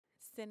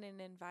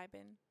Sinning and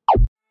vibing.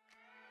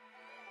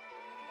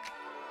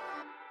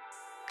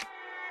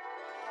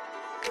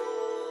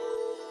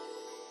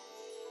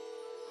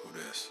 Who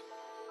this?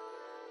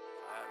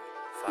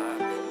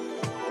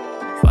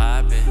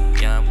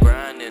 Vibing, yeah, I'm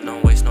grinding,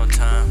 don't waste no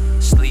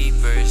time.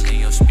 Sleepers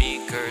in your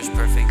speakers,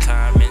 perfect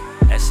timing.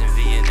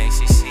 S&V and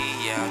ACC,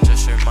 yeah, I'm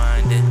just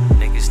reminded.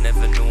 Niggas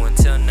never knew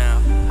until now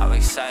how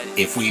excited.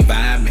 If we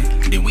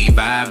vibing, then we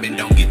vibing,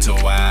 don't get too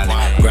wild.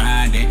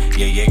 Grinding,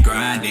 yeah,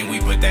 grinding, we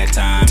put that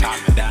time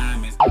in.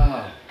 Diamonds.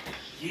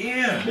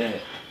 Yeah.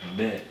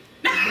 Bet.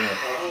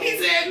 He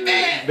said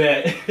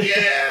bet.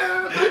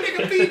 Yeah. My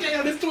nigga PJ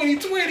on this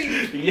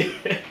 2020.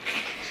 Yeah.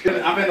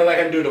 I'm finna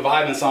let him do the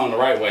vibing song the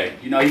right way.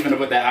 You know, he's finna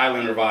put that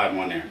Islander vibe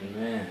on there.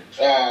 Man.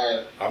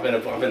 I'm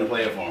finna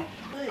play it for him.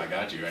 I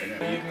got you right now.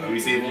 Let me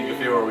see if you can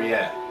feel where we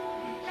at.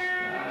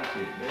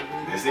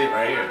 That's it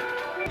right here.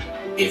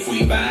 If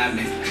we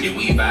vibing, then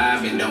we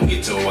vibing, don't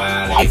get too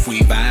wild. If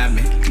we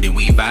vibing, then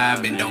we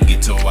vibing, don't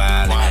get too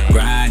wild.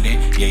 Grinding,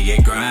 yeah,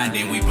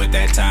 grinding, we put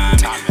that time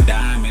in.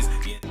 Diamonds.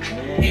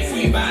 If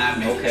we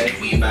vibing, okay,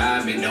 we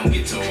vibing, don't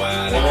get too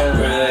wild.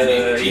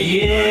 Grinding,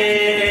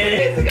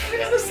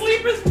 yeah. The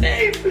sleeper's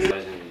name.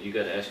 You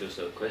gotta ask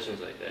yourself questions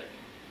like that.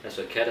 That's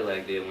what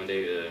Cadillac did when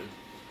they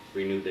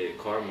renewed their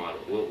car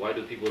model. Well, why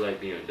do people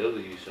like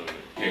BMW so much?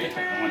 Here,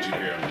 I want you to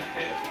hear on the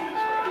headphones,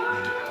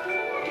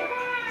 bro.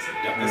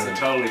 It's a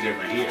totally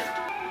different here.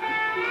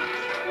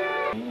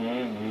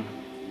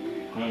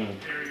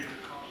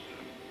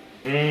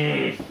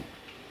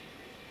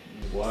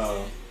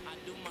 Wow.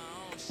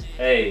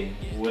 Hey,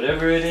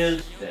 whatever it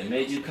is that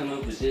made you come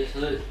up with this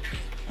hook,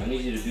 I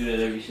need you to do that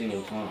every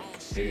single time.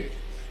 Period.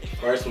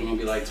 First we're gonna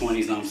be like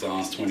 20-something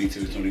songs,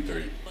 22,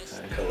 23.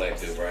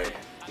 Collective, right?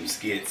 Some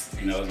skits,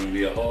 you know, it's gonna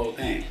be a whole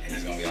thing. And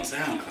it's gonna be on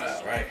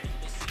SoundCloud, right?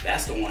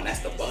 That's the one, that's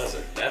the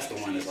buzzer. That's the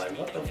one that's like,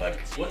 what the fuck,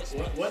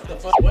 what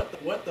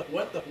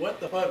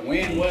the fuck,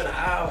 when, what,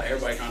 how?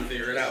 Everybody trying to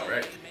figure it out,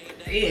 right?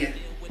 Then,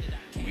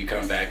 when we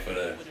come back for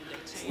the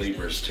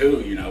sleepers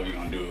too, you know, we're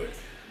gonna do it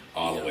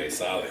all the way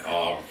solid,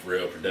 all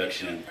real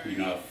production, you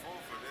know,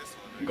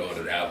 go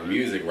to the album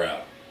music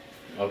route.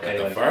 Okay.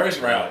 But the first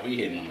route, we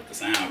hitting them with the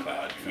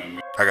SoundCloud, you feel me?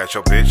 I got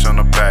your bitch on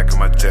the back of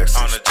my jet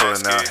ski,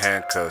 pulling out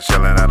handcuffs,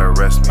 yelling out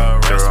arrest me.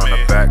 Girl on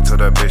the back, told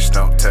that bitch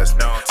don't test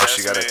me. Oh,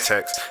 she got a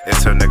text,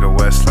 it's her nigga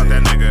Wesley.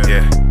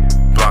 Yeah,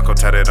 Blanco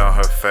tatted on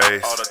her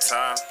face.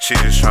 She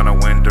just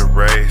tryna win the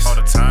race.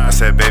 I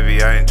said,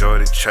 baby, I enjoy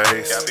the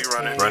chase.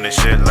 Running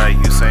shit like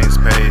Usain's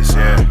pace,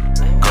 yeah.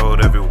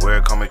 Gold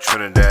everywhere, call me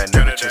Trinidad.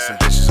 Never chasing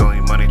bitches,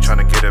 only money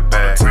tryna get it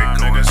back.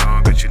 Niggas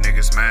on, got you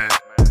niggas mad.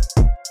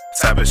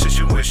 Type of shit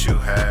you wish you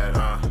had,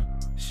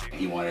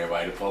 He wanted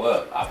everybody to pull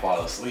up. I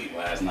fall asleep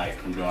last night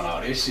from doing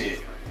all this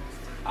shit.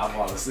 I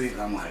fall asleep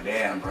and I'm like,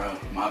 damn, bro,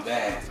 my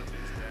bad.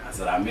 I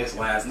said, I missed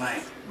last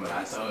night, but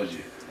I told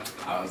you.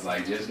 I was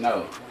like, just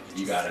know,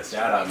 you got a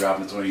shout out drop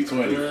in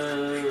 2020.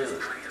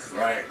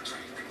 Right?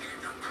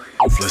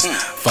 Ruthless,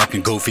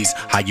 fucking goofies,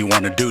 how you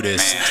wanna do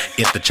this?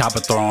 If the chopper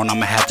thrown,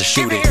 I'ma have to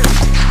shoot it.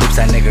 Oops,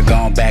 that nigga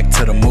gone back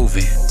to the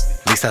movie.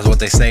 At least that's what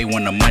they say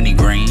when the money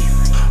green.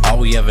 All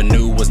we ever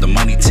knew was the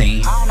money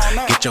team.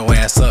 Get your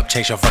ass up,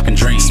 chase your fucking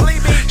dream.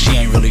 She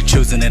ain't really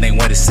choosing, it ain't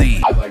what it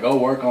seems. I was like, go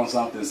work on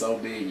something so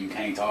big you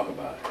can't talk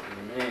about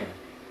it. Man.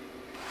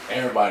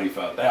 Everybody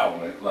felt that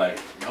one. Like,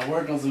 go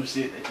work on some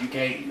shit that you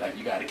can't, like,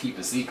 you gotta keep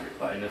a secret.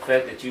 Like, And the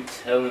fact that you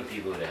telling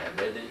people that,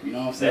 you know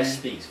what I'm saying? that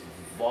speaks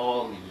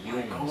volumes.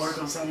 Like, go work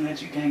on something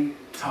that you can't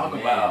talk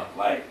about.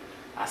 Like,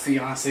 I see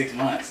y'all in 6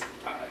 months.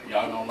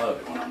 Y'all gonna love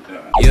it when I'm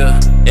done. Yeah,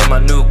 in my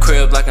new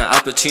crib like an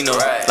Al Pacino.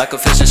 Like a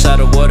fish inside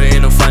of water,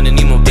 ain't no finding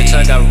Nemo. Bitch,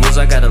 I got rules,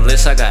 I got a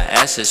list, I got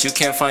assets. You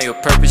can't find your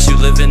purpose, you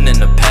living in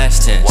the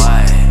past tense.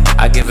 Why?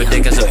 I give a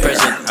dick as a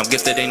present. I'm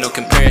gifted, ain't no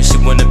comparing. She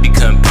wanna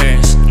become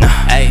parents. Nah,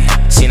 ayy,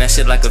 seen that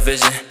shit like a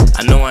vision.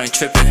 I know I ain't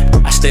tripping,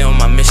 I stay on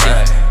my mission.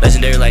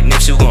 Legendary like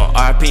Nipsey, we gon'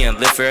 RP and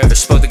live forever.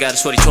 Spoke to God,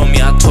 that's what he told me,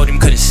 I told him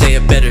couldn't say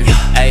it better.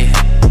 Ayy,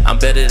 I'm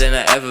better than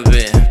I ever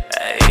been.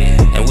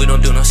 Ayy, and we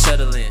don't do no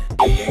settling.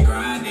 Yeah,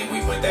 grinding, we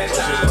put that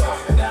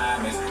time.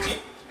 Diamonds.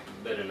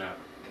 Better not.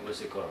 What's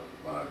it called?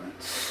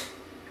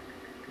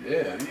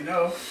 Yeah, you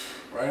know,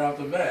 right off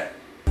the bat.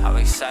 How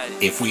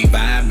excited. If we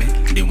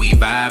vibing, then we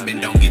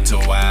vibing, don't get too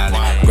wild.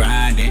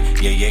 Grinding,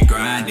 yeah,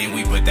 grinding,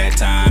 we put that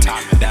time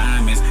in.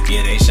 Diamonds,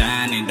 yeah, they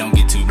shining, don't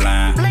get too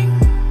blind.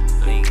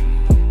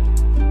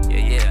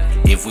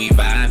 Yeah. If we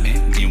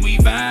vibing, then we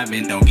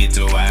vibing, don't get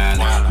too wild.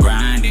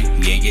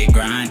 Grinding, yeah,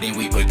 grinding,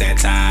 we put that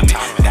time in.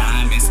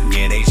 Diamonds,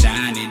 yeah, they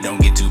shining,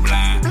 don't get too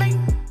blind.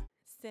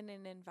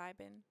 Sinning and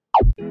vibing.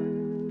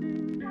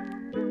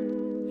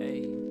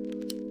 Hey.